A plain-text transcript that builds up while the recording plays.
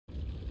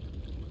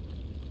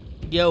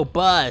Yo,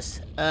 boss.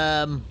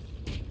 I've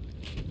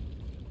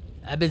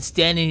been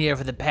standing here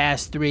for the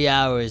past 3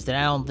 hours, and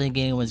I don't think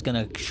anyone's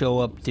gonna show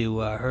up to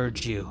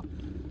hurt you.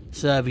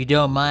 So if you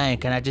don't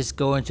mind, can I just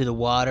go into the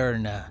water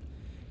and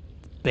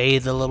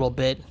bathe a little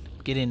bit?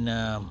 Getting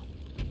a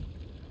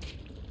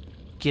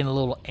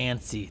little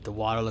antsy. The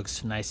water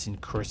looks nice and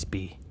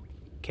crispy.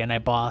 Can I,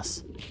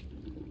 boss?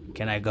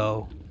 Can I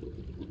go?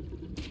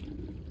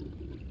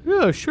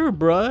 Yeah, sure,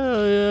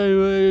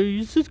 bro.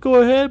 You just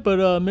go ahead,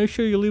 but make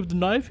sure you leave the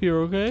knife here,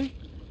 okay?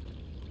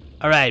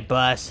 Alright,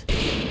 boss.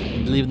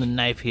 I'm leaving the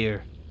knife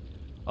here.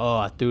 Oh,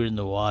 I threw it in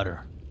the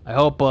water. I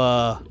hope it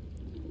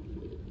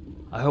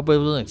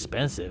wasn't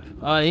expensive.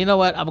 You know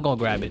what? I'm gonna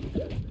grab it.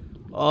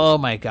 Oh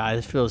my god,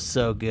 this feels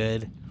so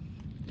good.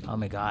 Oh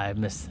my god, I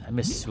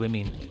miss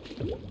swimming.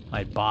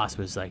 My boss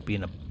was like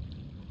being a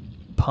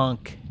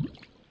punk.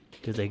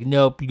 He was like,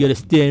 nope, you gotta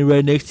stand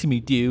right next to me,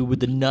 dude, with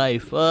the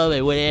knife. Oh,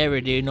 like,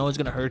 whatever, dude. No one's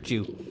gonna hurt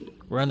you.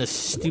 We're on this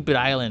stupid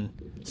island.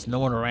 There's no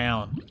one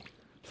around.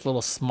 It's a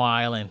little small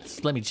island.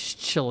 Just let me just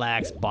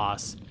chillax,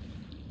 boss.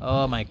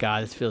 Oh my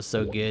god, this feels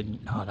so good.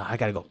 Oh no, I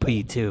gotta go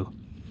pee too.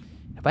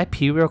 If I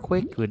pee real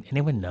quick, would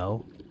anyone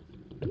know?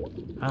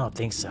 I don't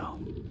think so.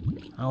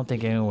 I don't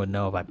think anyone would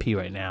know if I pee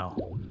right now.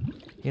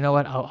 You know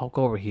what? I'll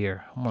go over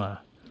here. I'm gonna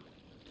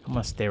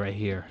stay right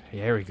here.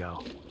 Yeah, here we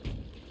go.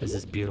 This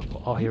is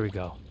beautiful. Oh, here we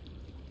go.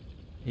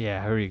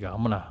 Yeah, here we go.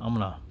 I'm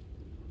gonna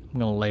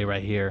lay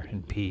right here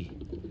and pee.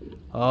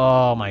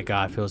 Oh my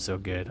god, it feels so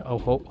good.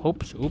 Oh,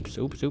 oops.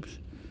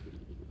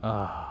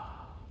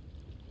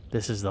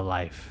 This is the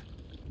life.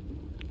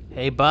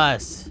 Hey,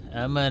 boss.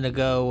 I'm gonna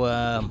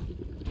go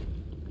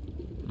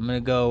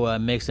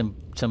make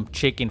some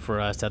chicken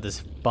for us at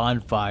this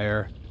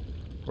bonfire.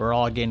 We're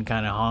all getting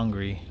kind of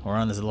hungry. We're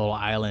on this little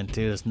island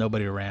too. There's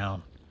nobody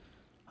around.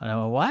 I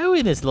know. Why are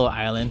we in this little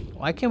island?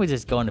 Why can't we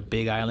just go on a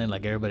big island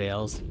like everybody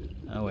else?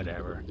 Oh,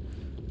 whatever.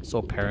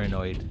 So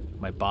paranoid.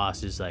 My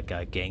boss is like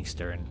a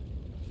gangster, and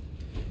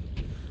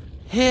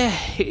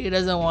he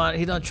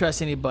don't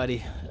trust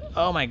anybody.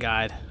 Oh my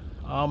god.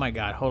 Oh my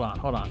god. Hold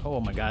on. Oh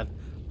my god.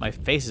 My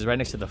face is right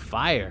next to the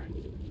fire.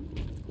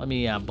 Let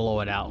me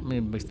blow it out.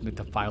 Let me make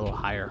the fire a little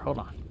higher. Hold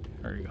on.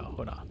 There you go.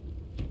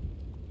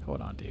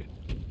 Hold on, dude.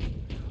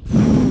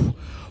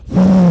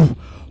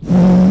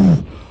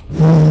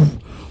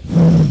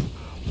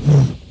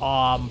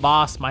 Oh,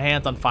 boss, my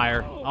hand's on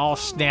fire. Oh,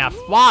 snap.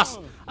 Boss!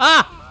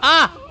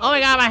 Oh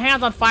my god, my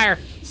hand's on fire.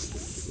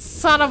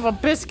 Son of a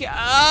biscuit.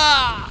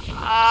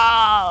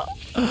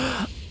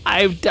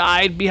 I've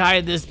died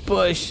behind this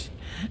bush.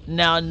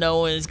 Now no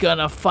one's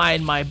gonna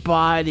find my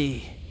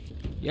body.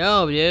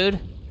 Yo, dude.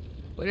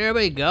 Where'd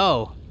everybody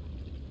go?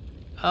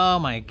 Oh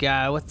my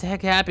god, what the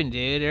heck happened,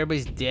 dude?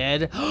 Everybody's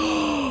dead.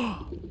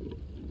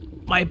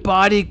 My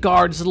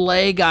bodyguard's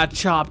leg got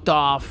chopped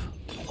off.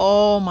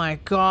 Oh my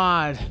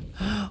god.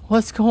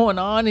 What's going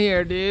on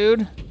here,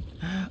 dude?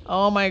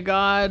 Oh my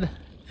god.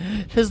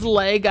 His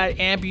leg got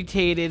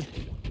amputated.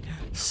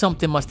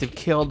 Something must have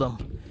killed him.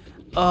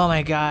 Oh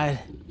my god.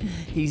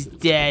 He's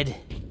dead.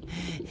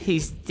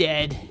 He's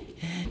dead.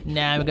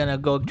 Now I'm gonna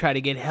go try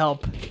to get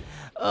help.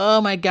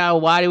 Oh my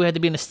god, why do we have to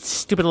be in a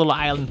stupid little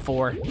island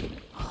for?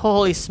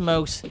 Holy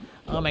smokes.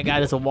 Oh my god,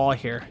 there's a wall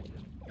here.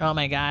 Oh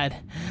my god.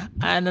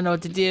 I don't know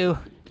what to do.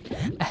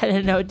 I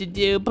don't know what to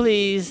do,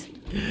 please.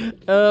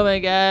 Oh my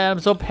god, I'm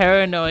so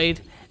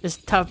paranoid. It's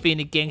tough being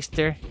a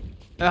gangster.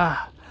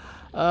 Oh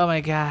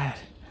my god.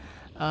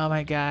 Oh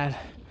my god.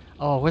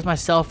 Oh, where's my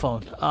cell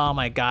phone? Oh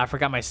my god, I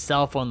forgot my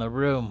cell phone in the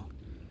room.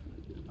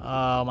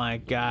 Oh my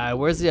god,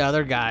 where's the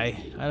other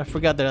guy? I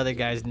forgot that other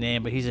guy's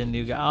name, but he's a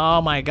new guy.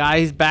 Oh my god,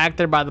 he's back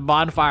there by the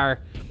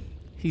bonfire.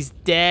 He's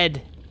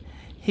dead.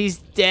 He's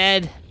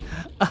dead.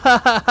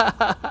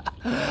 Oh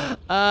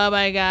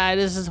my god,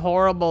 this is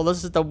horrible.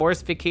 This is the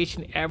worst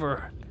vacation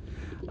ever.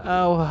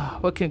 Oh,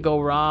 what can go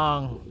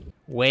wrong?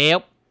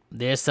 Well,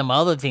 there's some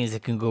other things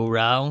that can go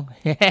wrong.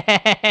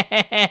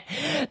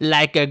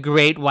 Like a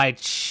great white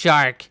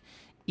shark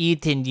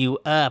eating you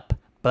up.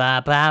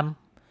 Bam bam.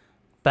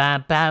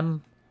 Bam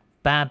bam.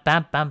 Bam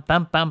bam bam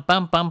bam bam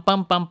bam bam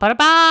bam bam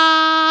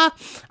ba.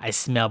 I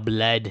smell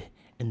blood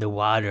in the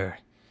water.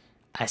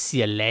 I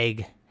see a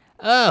leg.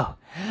 Oh,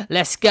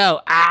 let's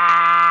go.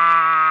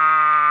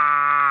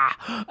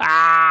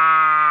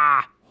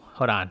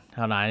 Hold on.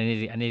 I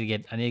need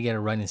to get a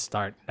running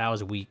start. That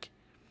was weak.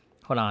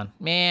 Hold on,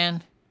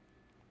 man.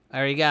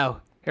 There we go.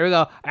 Here we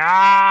go.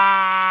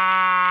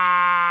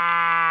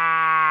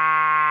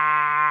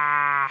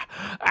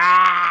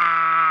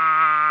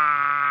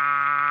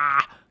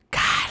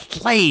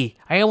 Golly,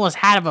 I almost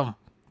had him.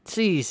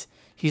 Jeez,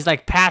 he's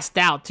like passed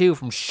out too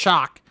from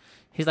shock.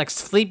 He's like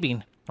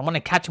sleeping. I want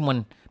to catch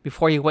him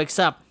before he wakes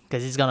up,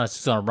 because he's gonna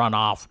run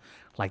off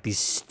like these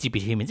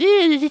stupid humans.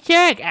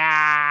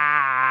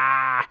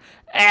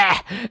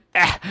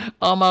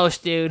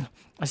 Almost, dude.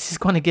 He's just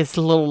gonna get his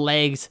little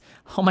legs.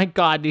 Oh my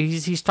god, dude,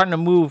 he's starting to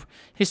move.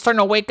 He's starting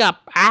to wake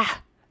up.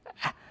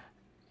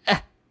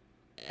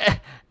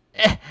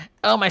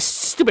 Oh, my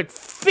stupid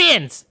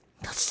fins!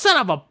 Son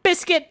of a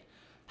biscuit!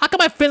 How come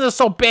my fins are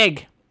so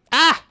big?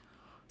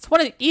 It's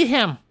want to eat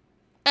him.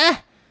 Eh.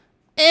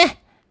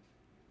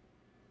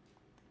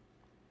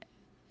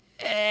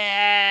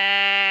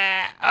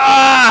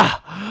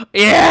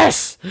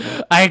 Yes,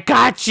 I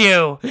got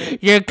you.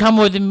 You're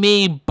coming with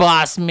me,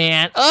 boss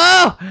man.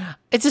 Oh,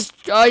 it's just.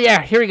 Oh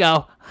yeah, here we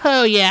go.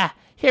 Oh yeah,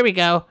 here we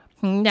go.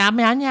 Nah,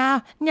 nah,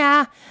 nah,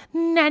 nah,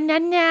 nah, nah,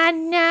 nah,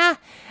 nah.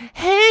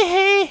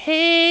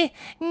 Hey.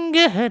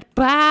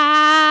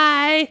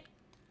 Goodbye.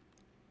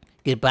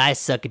 Goodbye,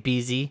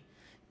 suckabeezy.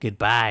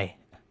 Goodbye.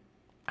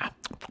 I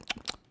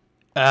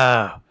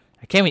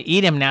can't even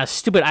eat him now.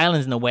 Stupid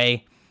island's in the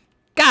way.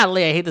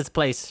 Golly, I hate this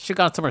place. Should've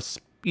gone somewhere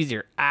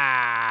easier.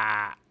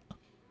 Oh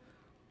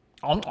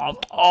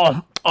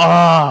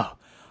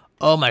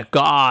my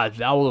god,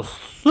 that was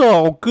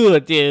so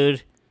good,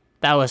 dude.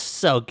 That was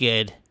so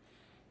good.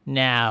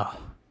 Now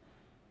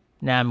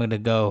I'm gonna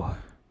go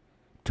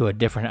to a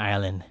different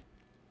island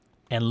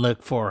and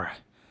look for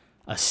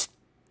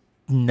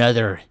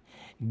another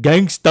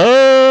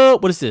gangster.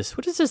 What is this?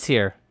 What is this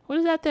here? What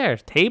is that there?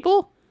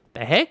 Table?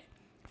 The heck?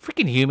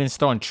 Freaking humans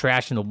throwing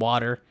trash in the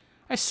water.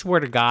 I swear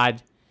to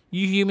God,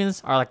 you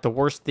humans are like the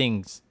worst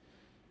things.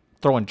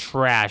 Throwing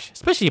trash,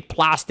 especially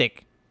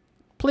plastic.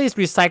 Please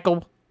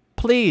recycle.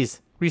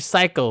 Please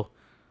recycle.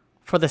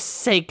 For the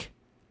sake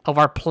of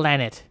our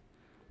planet,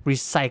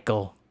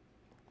 recycle.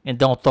 And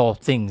don't throw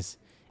things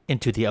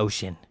into the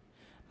ocean.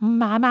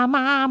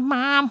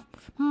 Mom.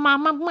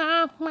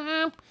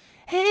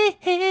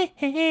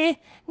 Hey,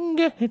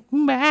 goodbye.